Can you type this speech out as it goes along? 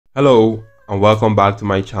Hello and welcome back to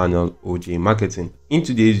my channel OJ Marketing. In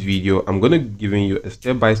today's video, I'm going to be giving you a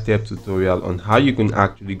step-by-step tutorial on how you can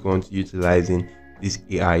actually go into utilizing this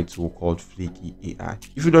AI tool called Fliki AI.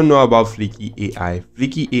 If you don't know about Fliki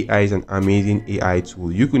AI is an amazing AI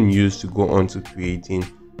tool you can use to go on to creating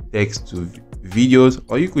text to videos,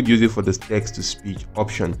 or you could use it for the text to speech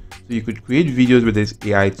option. So you could create videos with this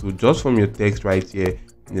AI tool just from your text right here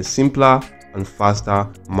in a simpler and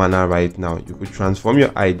faster manner. Right now you could transform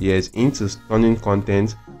your ideas into stunning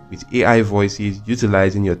content with AI voices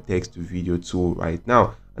utilizing your text to video tool right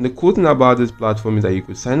now. And the cool thing about this platform is that you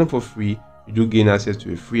could sign up for free. You do gain access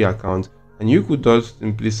to a free account, and you could just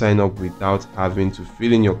simply sign up without having to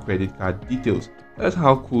fill in your credit card details. That's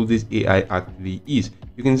how cool this AI actually is.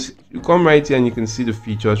 You come right here and you can see the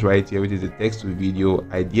features right here, which is the text to video,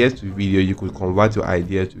 ideas to video. You could convert your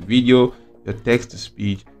ideas to video, your text to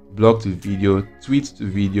speech, blog to video, tweets to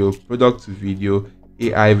video, product to video,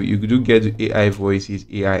 AI. You do get AI voices,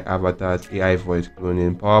 AI avatars, AI voice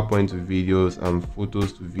cloning, PowerPoint to videos, and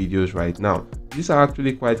photos to videos right now. These are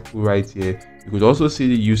actually quite cool right here. You could also see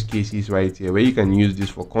the use cases right here where you can use this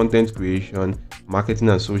for content creation, marketing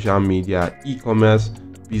and social media, e-commerce,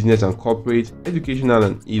 business and corporate, educational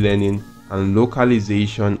and e-learning, and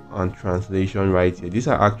localization and translation right here. These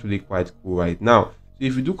are actually quite cool right now. So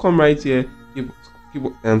if you do come right here,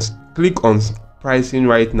 and click on pricing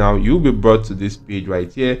right now, you'll be brought to this page right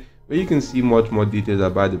here where you can see much more details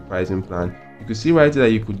about the pricing plan. You can see right here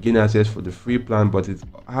that you could gain access for the free plan, but it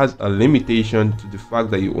has a limitation to the fact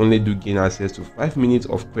that you only do gain access to 5 minutes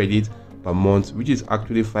of credit per month, which is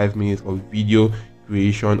actually 5 minutes of video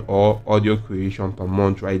creation or audio creation per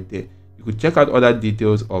month right there. You could check out other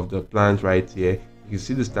details of the plans right here. You can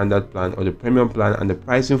see the standard plan or the premium plan and the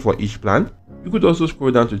pricing for each plan. You could also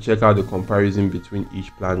scroll down to check out the comparison between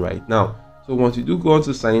each plan right now. So once you do go on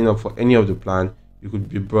to signing up for any of the plan, you could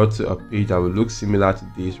be brought to a page that will look similar to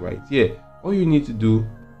this right here. All you need to do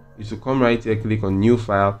is to come right here, click on new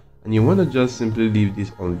file, and you want to just simply leave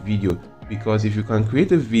this on video, because if you can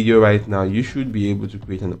create a video right now, you should be able to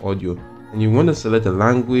create an audio. And you want to select a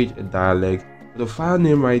language, a dialect. For the file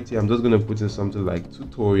name right here, I'm just going to put in something like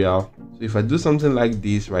tutorial. So if I do something like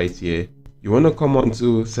this right here, you want to come on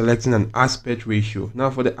to selecting an aspect ratio. Now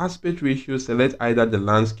for the aspect ratio, select either the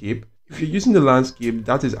landscape. If you're using the landscape,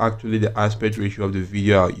 that is actually the aspect ratio of the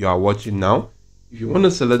video you are watching now. If you want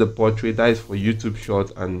to select the portrait, that is for YouTube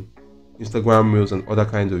shorts and Instagram reels and other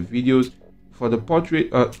kinds of videos. For the portrait,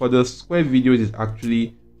 for the square videos is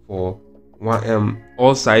actually for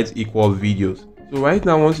all sides equal videos. So right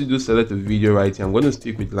now, once you do select a video right here, I'm going to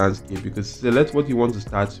stick with landscape, because select what you want to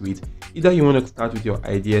start with. Either you want to start with your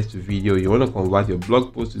ideas to video, you want to convert your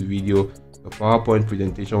blog post to video, your PowerPoint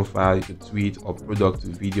presentation file, your tweet or product to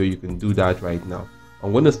video, you can do that right now.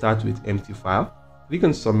 I'm going to start with empty file. Click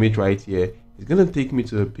on submit right here. It's going to take me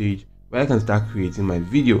to a page where I can start creating my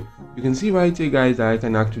video. You can see right here, guys, that I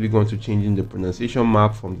can actually go into changing the pronunciation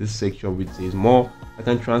map from this section which says more. I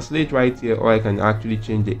can translate right here, or I can actually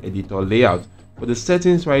change the editor layout. For the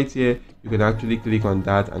settings right here, you can actually click on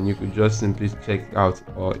that and you could just simply check out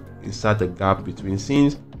or insert a gap between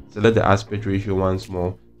scenes. Select the aspect ratio once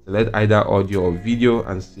more, select either audio or video,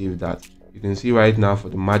 and save that. You can see right now for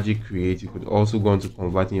the magic create, you could also go into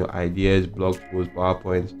converting your ideas, blog posts,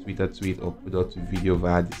 PowerPoint, Twitter tweet or product to video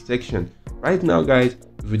via this section. Right now, guys,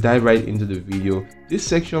 if we dive right into the video, this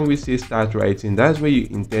section we say start writing, that's where you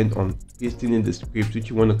intend on pasting in the script which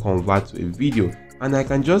you want to convert to a video. And I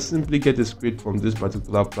can just simply get a script from this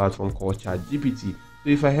particular platform called ChatGPT. So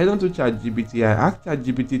if I head on to ChatGPT, I asked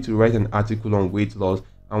ChatGPT to write an article on weight loss,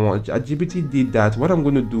 and once ChatGPT did that, what I'm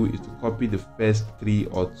going to do is to copy the first 3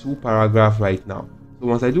 or 2 paragraphs right now. So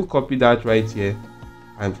once I do copy that right here,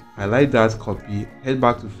 I highlight that copy, head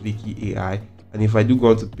back to Fliki AI, and if I do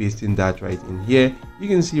go on to pasting that right in here, you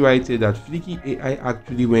can see right here that Fliki AI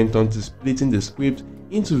actually went on to splitting the script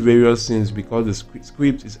into various scenes, because the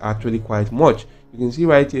script is actually quite much. You can see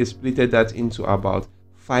right here, splitted that into about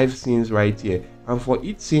 5 scenes right here, and for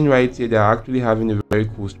each scene right here, they're actually having a very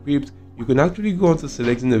cool script. You can actually go on to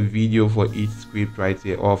selecting a video for each script right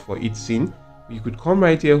here, or for each scene. You could come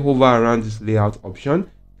right here, hover around this layout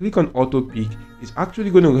option, click on auto pick. It's actually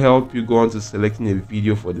going to help you go on to selecting a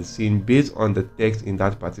video for the scene based on the text in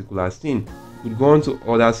that particular scene. You could go on to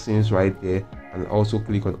other scenes right there and also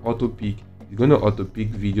click on auto pick. It's going to auto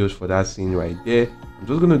pick videos for that scene right there. I'm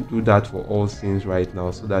just going to do that for all scenes right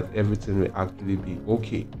now so that everything will actually be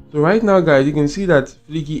okay. So right now, guys, you can see that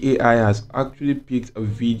Fliki AI has actually picked a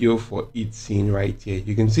video for each scene right here.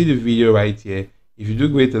 You can see the video right here. If you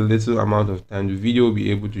do wait a little amount of time, the video will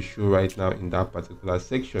be able to show right now in that particular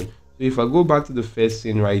section. So if I go back to the first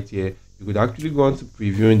scene right here, you could actually go on to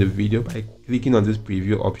previewing the video by clicking on this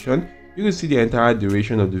preview option. You can see the entire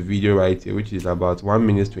duration of the video right here, which is about 1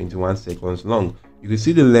 minute 21 seconds long. You can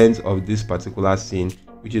see the length of this particular scene,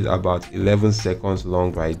 which is about 11 seconds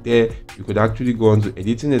long right there. You could actually go on to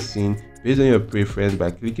editing a scene based on your preference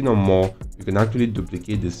by clicking on more. You can actually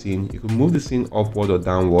duplicate the scene. You can move the scene upward or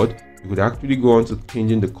downward. You could actually go on to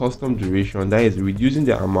changing the custom duration, that is reducing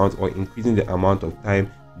the amount or increasing the amount of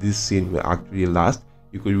time this scene will actually last.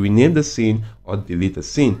 You could rename the scene or delete the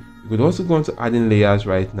scene. You could also go on to adding layers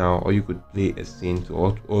right now, or you could play a scene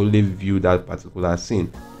to only view that particular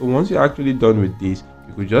scene. So once you're actually done with this,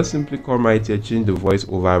 you could just simply come right here, change the voice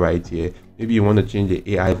over right here. Maybe you want to change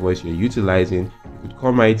the AI voice you're utilizing. You could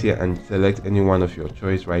come right here and select any one of your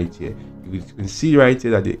choice right here. You can see right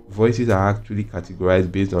here that the voices are actually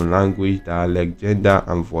categorized based on language, dialect, gender,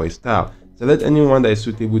 and voice style. Select any one that is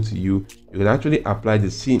suitable to you. You can actually apply the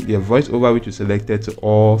voiceover which you selected to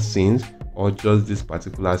all scenes or just this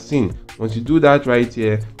particular scene. Once you do that right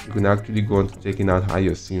here, you can actually go on to checking out how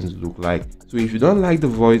your scenes look like. So if you don't like the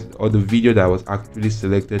voice or the video that was actually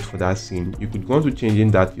selected for that scene, you could go on to changing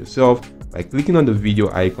that yourself by clicking on the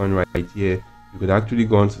video icon right here. You could actually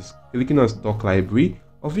go on to clicking on stock library,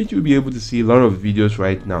 of which you'll be able to see a lot of videos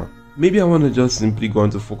right now. Maybe I want to just simply go on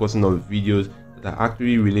to focusing on videos that are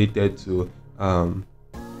actually related to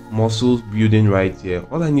muscles building right here.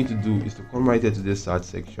 All I need to do is to come right here to this search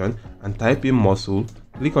section and type in muscle,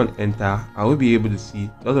 click on enter. I will be able to see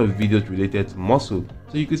a lot of videos related to muscle.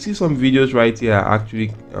 So you can see some videos right here are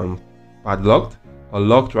actually padlocked or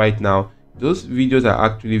locked right now. Those videos are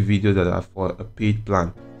actually videos that are for a paid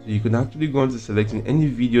plan. So you can actually go on to selecting any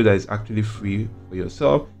video that is actually free for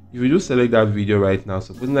yourself. If you just select that video right now,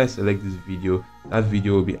 supposing I select this video, that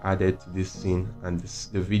video will be added to this scene, and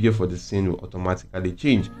the video for the scene will automatically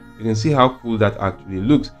change. You can see how cool that actually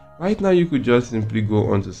looks. Right now, you could just simply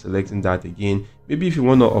go on to selecting that again. Maybe if you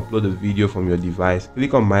want to upload a video from your device,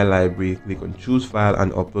 click on my library, click on choose file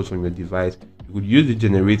and upload from your device. You could use the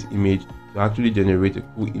generate image to actually generate a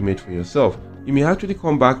cool image for yourself. You may actually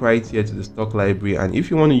come back right here to the stock library, and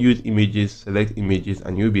if you want to use images, select images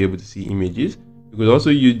and you'll be able to see images. You could also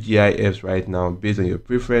use GIFs right now based on your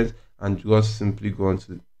preference, and just simply go on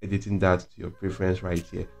to editing that to your preference right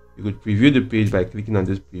here. You could preview the page by clicking on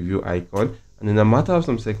this preview icon, and in a matter of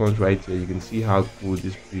some seconds right here, you can see how cool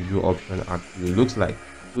this preview option actually looks like.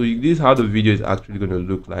 So this is how the video is actually going to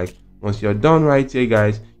look like. Once you're done right here,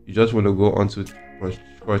 guys, you just want to go on to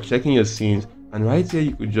checking your scenes, and right here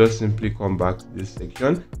you could just simply come back to this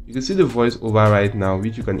section. You can see the voice over right now,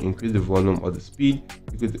 which you can increase the volume or the speed.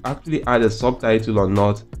 You could actually add a subtitle or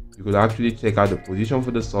not. You could actually check out the position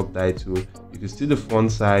for the subtitle. You can see the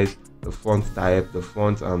font size, the font type, the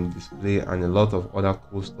font display, and a lot of other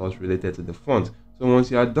cool stuff related to the font. So once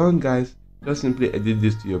you are done, guys, just simply edit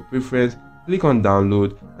this to your preference, click on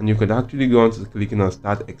download, and you could actually go on to clicking on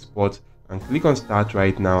start export and click on start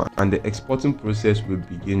right now, and the exporting process will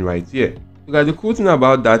begin right here. So guys, the cool thing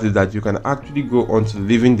about that is that you can actually go on to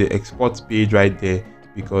leaving the export page right there,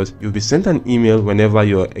 because you'll be sent an email whenever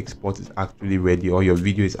your export is actually ready or your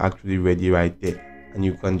video is actually ready right there, and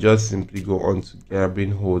you can just simply go on to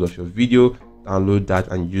grabbing hold of your video, download that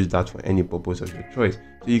and use that for any purpose of your choice.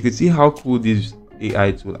 So you can see how cool this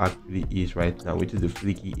AI tool actually is right now, which is the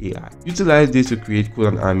Fliki AI. Utilize this to create cool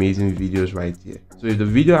and amazing videos right here. So if the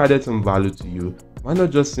video added some value to you, why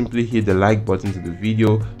not just simply hit the like button to the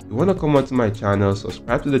video? If you want to come onto my channel,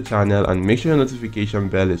 subscribe to the channel and make sure your notification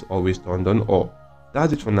bell is always turned on all.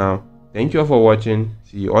 That's it for now. Thank you all for watching.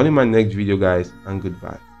 See you all in my next video, guys, and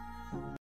goodbye.